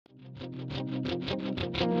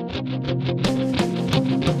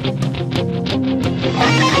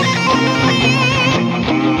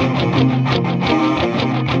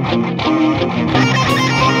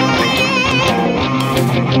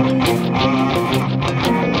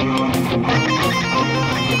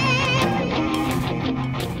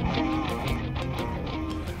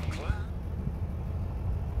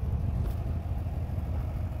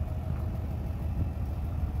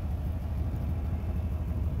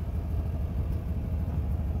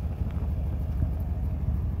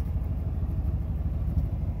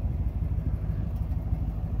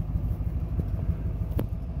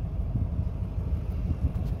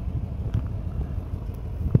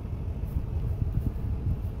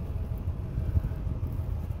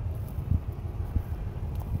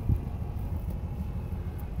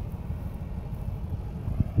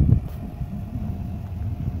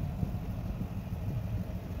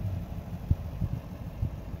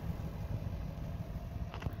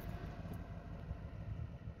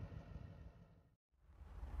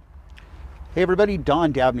Hey everybody,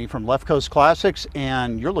 Don Dabney from Left Coast Classics,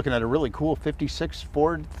 and you're looking at a really cool 56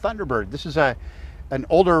 Ford Thunderbird. This is an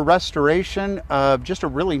older restoration of just a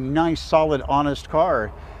really nice, solid, honest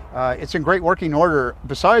car. It's in great working order.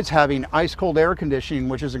 Besides having ice cold air conditioning,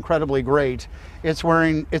 which is incredibly great, it's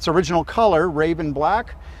wearing its original color, Raven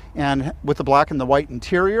Black, and with the black and the white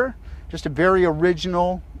interior. Just a very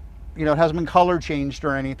original, you know, it hasn't been color changed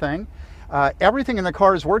or anything. Everything in the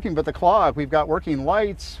car is working but the clock. We've got working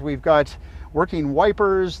lights, we've got working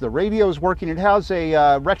wipers, the radio's working. It has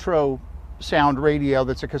a retro sound radio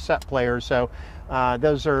that's a cassette player, so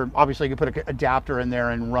those are, obviously you can put an adapter in there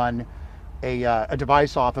and run a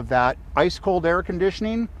device off of that. Ice cold air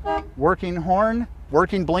conditioning, working horn,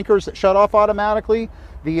 working blinkers that shut off automatically.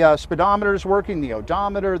 The speedometer is working, the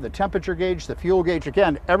odometer, the temperature gauge, the fuel gauge.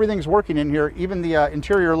 Again, everything's working in here. Even the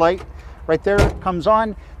interior light right there comes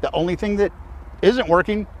on. The only thing that isn't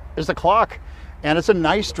working is the clock. And it's a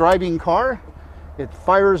nice driving car. It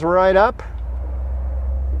fires right up.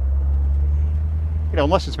 You know,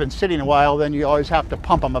 unless it's been sitting a while, then you always have to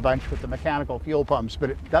pump them a bunch with the mechanical fuel pumps. But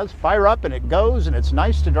it does fire up and it goes, and it's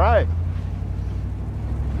nice to drive.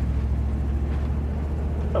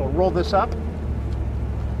 I'll roll this up.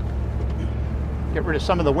 Get rid of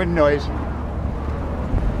some of the wind noise.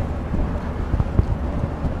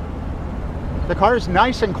 The car is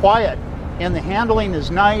nice and quiet, and the handling is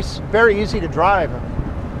nice, very easy to drive.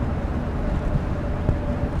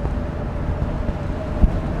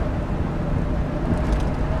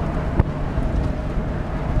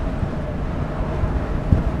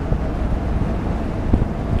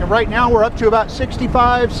 And right now we're up to about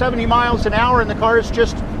 65, 70 miles an hour, and the car is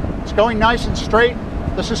it's going nice and straight.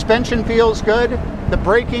 The suspension feels good. The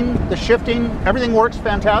braking, the shifting, everything works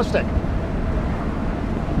fantastic.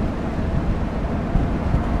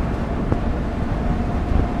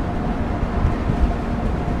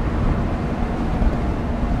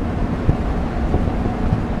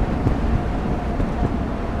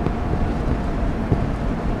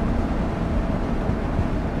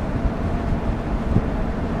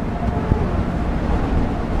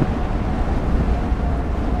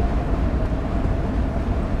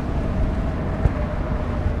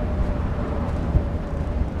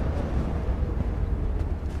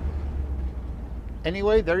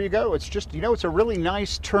 Anyway, there you go. It's just, you know, it's a really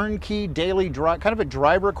nice turnkey daily drive, kind of a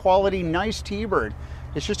driver quality, nice T-Bird.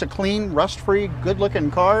 It's just a clean, rust-free, good-looking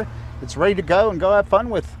car. It's ready to go and go have fun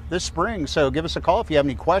with this spring. So give us a call if you have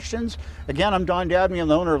any questions. Again, I'm Don Dabney. I'm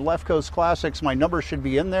the owner of Left Coast Classics. My number should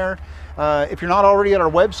be in there. If you're not already at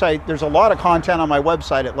our website, there's a lot of content on my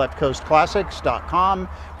website at leftcoastclassics.com.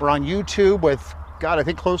 We're on YouTube with, God, I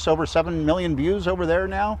think close to over 7 million views over there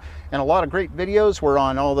now, and a lot of great videos. We're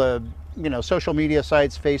on all the, you know, social media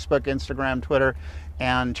sites, Facebook, Instagram, Twitter.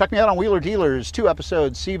 And check me out on Wheeler Dealers, 2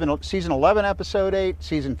 episodes, season 11 episode 8,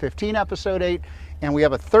 season 15 episode 8, and we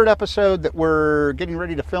have a 3rd episode that we're getting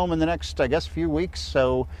ready to film in the next, I guess, few weeks,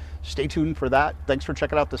 so stay tuned for that. Thanks for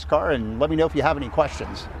checking out this car, and let me know if you have any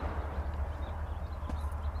questions.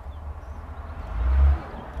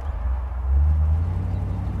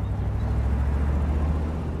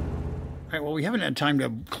 All right, well, we haven't had time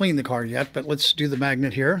to clean the car yet, but let's do the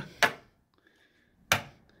magnet here.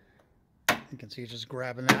 You can see it's just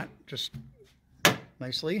grabbing that just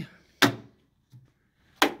nicely.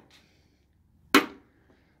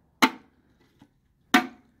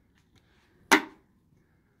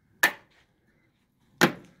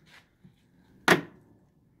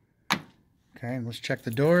 Okay, and let's check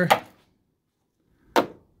the door.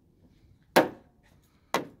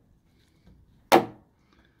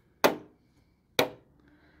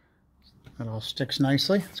 That all sticks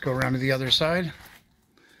nicely. Let's go around to the other side.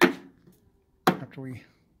 after we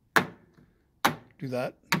do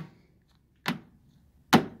that.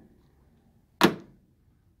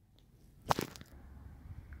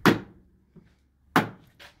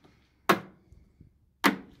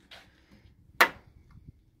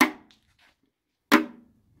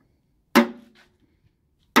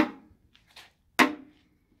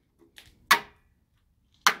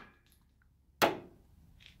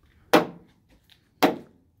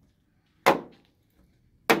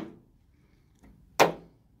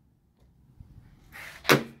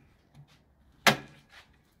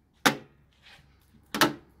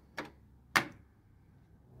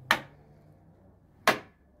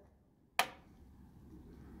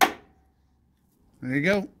 There you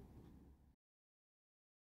go.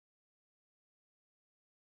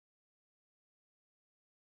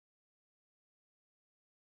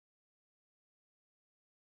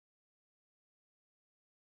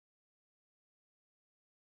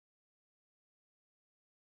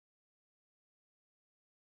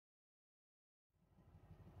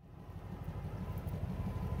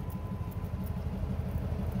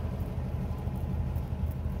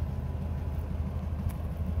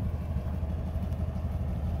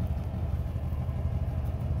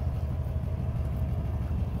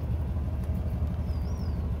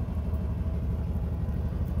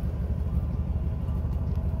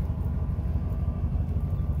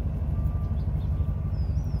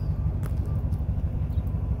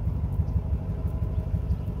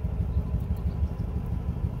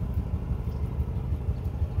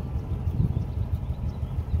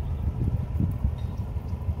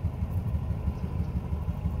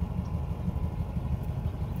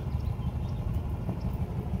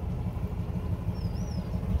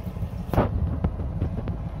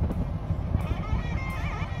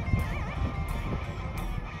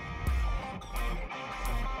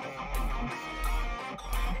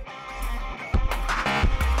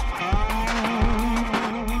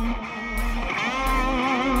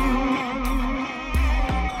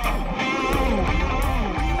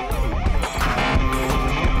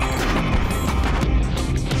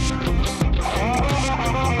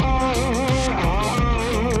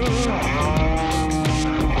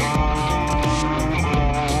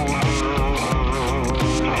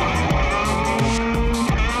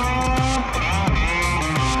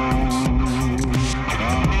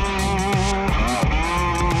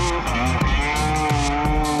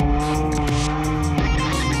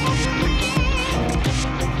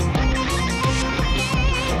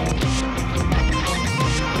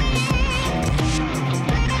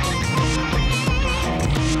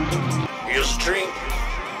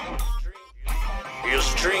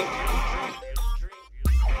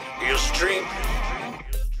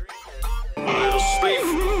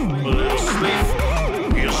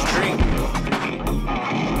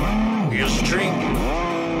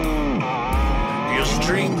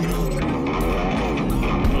 Drink.